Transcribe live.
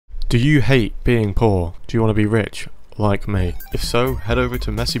Do you hate being poor? Do you want to be rich? Like me? If so, head over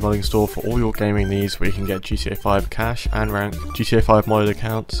to Messy Modding Store for all your gaming needs where you can get GTA 5 cash and rank, GTA 5 modded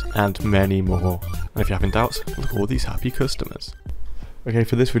accounts, and many more. And if you're having doubts, look at all these happy customers. Okay,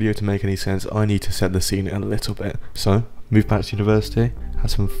 for this video to make any sense, I need to set the scene a little bit. So, moved back to university, had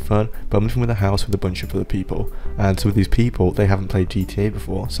some fun, but I'm living with a house with a bunch of other people. And so with these people, they haven't played GTA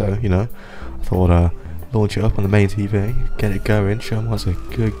before, so, you know, I thought, launch it up on the main TV, get it going, show them what's a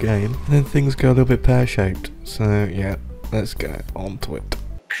good game, and then things go a little bit pear-shaped. So yeah, let's get on to it.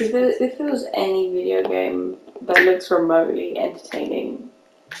 If there was any video game that looks remotely entertaining,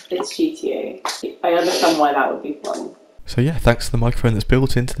 it's GTA. I understand why that would be fun. So yeah, thanks to the microphone that's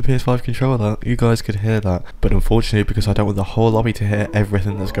built into the PS5 controller, you guys could hear that. But unfortunately, because I don't want the whole lobby to hear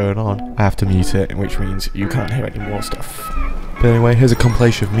everything that's going on, I have to mute it, which means you can't hear any more stuff. But anyway, here's a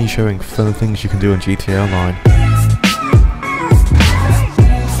compilation of me showing fun things you can do on GTA Online.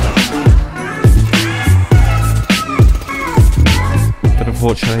 But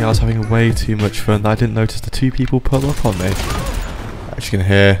unfortunately, I was having way too much fun that I didn't notice the two people pull up on me. As you can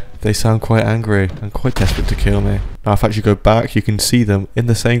hear, they sound quite angry and quite desperate to kill me. Now if I actually go back, you can see them in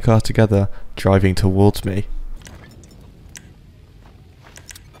the same car together, driving towards me.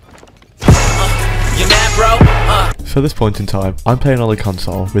 You mad, bro? So at this point in time, I'm playing on a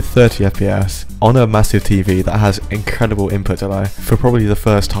console with 30 FPS on a massive TV that has incredible input delay for probably the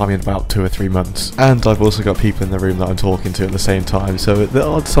first time in about 2 or 3 months. And I've also got people in the room that I'm talking to at the same time, so the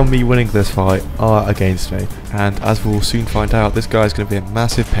odds on me winning this fight are against me. And as we'll soon find out, this guy's going to be a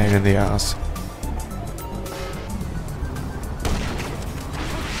massive pain in the ass.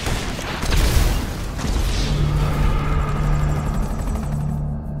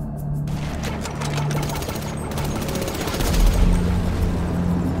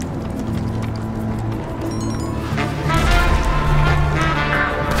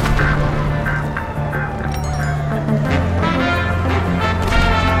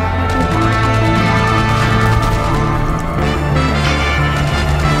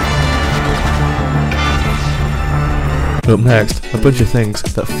 Up next, a bunch of things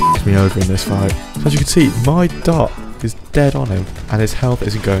that f***ed me over in this fight. So as you can see, my dot is dead on him, and his health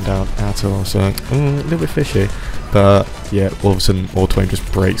isn't going down at all, so a little bit fishy. But yeah, all of a sudden auto aim just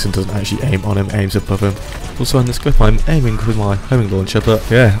breaks and doesn't actually aim on him, aims above him. Also in this clip I'm aiming with my homing launcher, but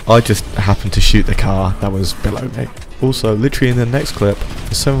yeah, I just happened to shoot the car that was below me. Also, literally in the next clip,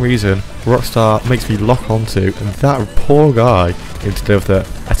 for some reason, Rockstar makes me lock onto that poor guy instead of the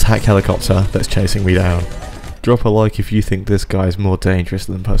attack helicopter that's chasing me down. Drop a like if you think this guy is more dangerous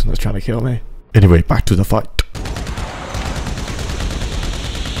than the person that's trying to kill me. Anyway, back to the fight.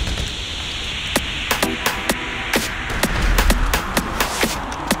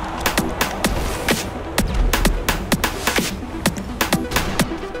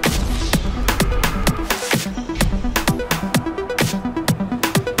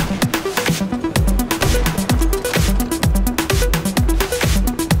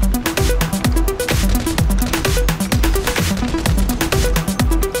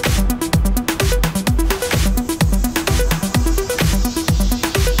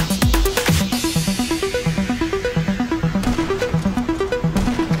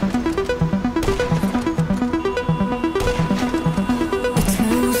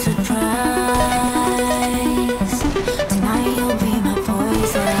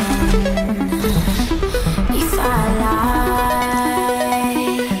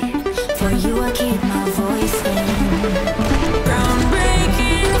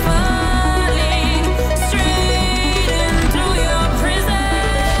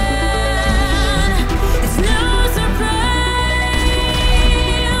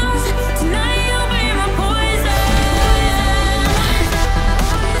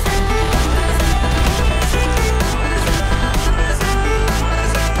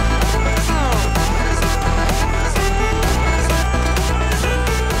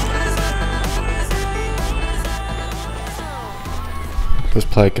 Let's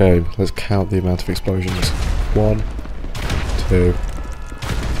play a game. Let's count the amount of explosions. 1, 2,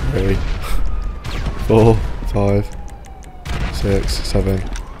 3, 4, 5, 6, 7,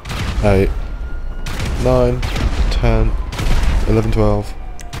 8, 9, 10, 11, 12,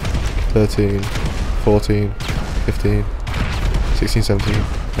 13, 14, 15, 16, 17,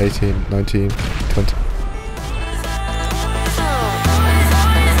 18, 19, 20.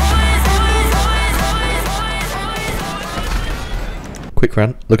 Quick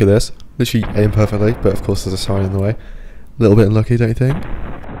rant, look at this. Literally aim perfectly, but of course there's a sign in the way. A little bit unlucky, don't you think?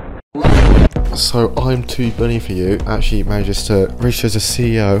 So I'm too bunny for you actually manages to reach as a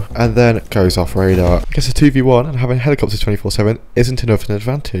CEO and then goes off radar. I guess a 2v1 and having helicopters 24/7 isn't enough an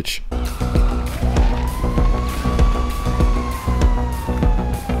advantage.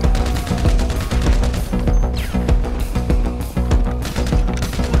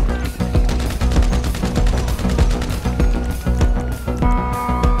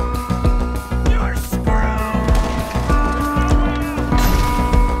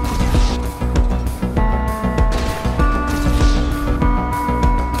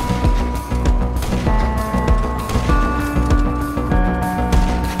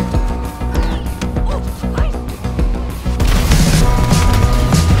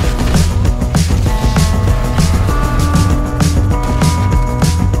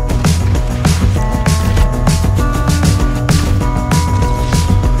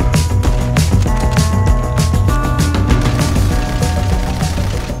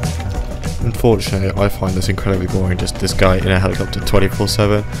 Unfortunately, I find this incredibly boring, just this guy in a helicopter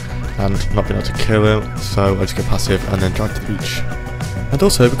 24/7 and not being able to kill him, so I just go passive and then drive to the beach. And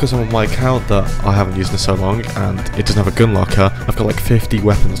also, because I'm on my account that I haven't used in so long and it doesn't have a gun locker, I've got like 50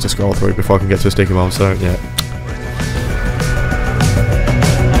 weapons to scroll through before I can get to a sticky bomb, so yeah.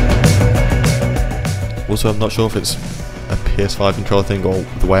 Also, I'm not sure if it's a PS5 controller thing or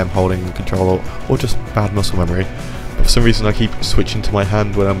the way I'm holding the controller or just bad muscle memory. For some reason I keep switching to my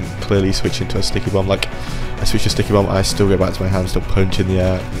hand when I'm clearly switching to a sticky bomb. Like, I switch to sticky bomb, I still go back to my hand, still punch in the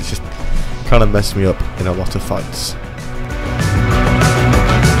air. It's just kind of messed me up in a lot of fights.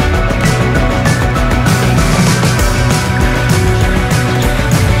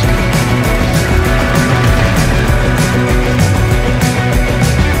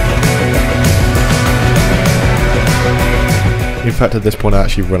 In fact, at this point I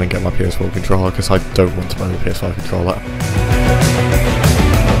actually run and get my PS4 controller because I don't want to buy a PS5 controller.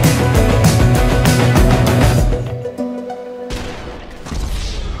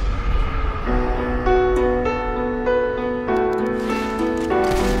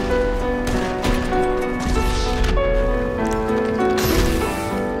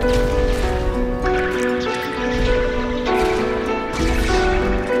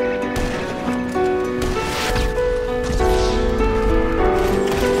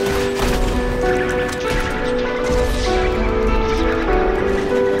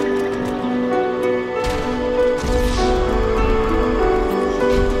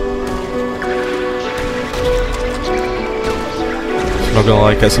 Not gonna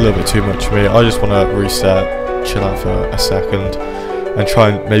lie, it gets a little bit too much for me. I just want to reset, chill out for a second, and try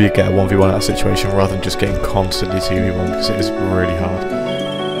and maybe get a 1v1 out of situation rather than just getting constantly 2v1 because it is really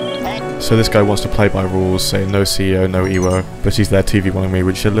hard. So this guy wants to play by rules, saying no CEO, no EWO, but he's there 2v1ing me,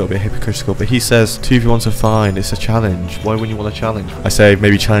 which is a little bit hypocritical, but he says 2v1s are fine, it's a challenge. Why wouldn't you want a challenge? I say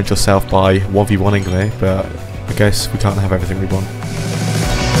maybe challenge yourself by 1v1ing me, but I guess we can't have everything we want.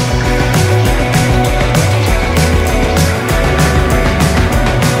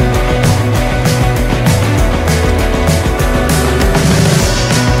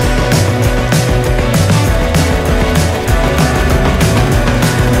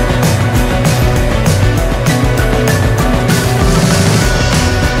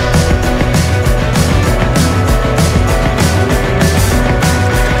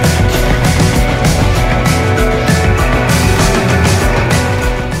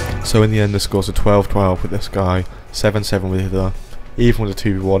 So in the end the scores are 12-12 with this guy, 7-7 with the other, even with a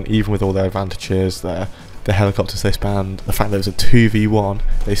 2v1, even with all their advantages, the helicopters they spanned, the fact that it was a 2v1,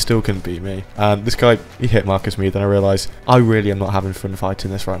 they still couldn't beat me. And this guy, he hit Marcus me, then I realised I really am not having fun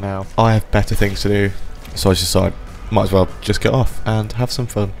fighting this right now. I have better things to do, so I just decided, might as well just get off and have some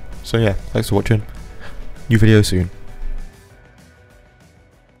fun. So yeah, thanks for watching, new video soon.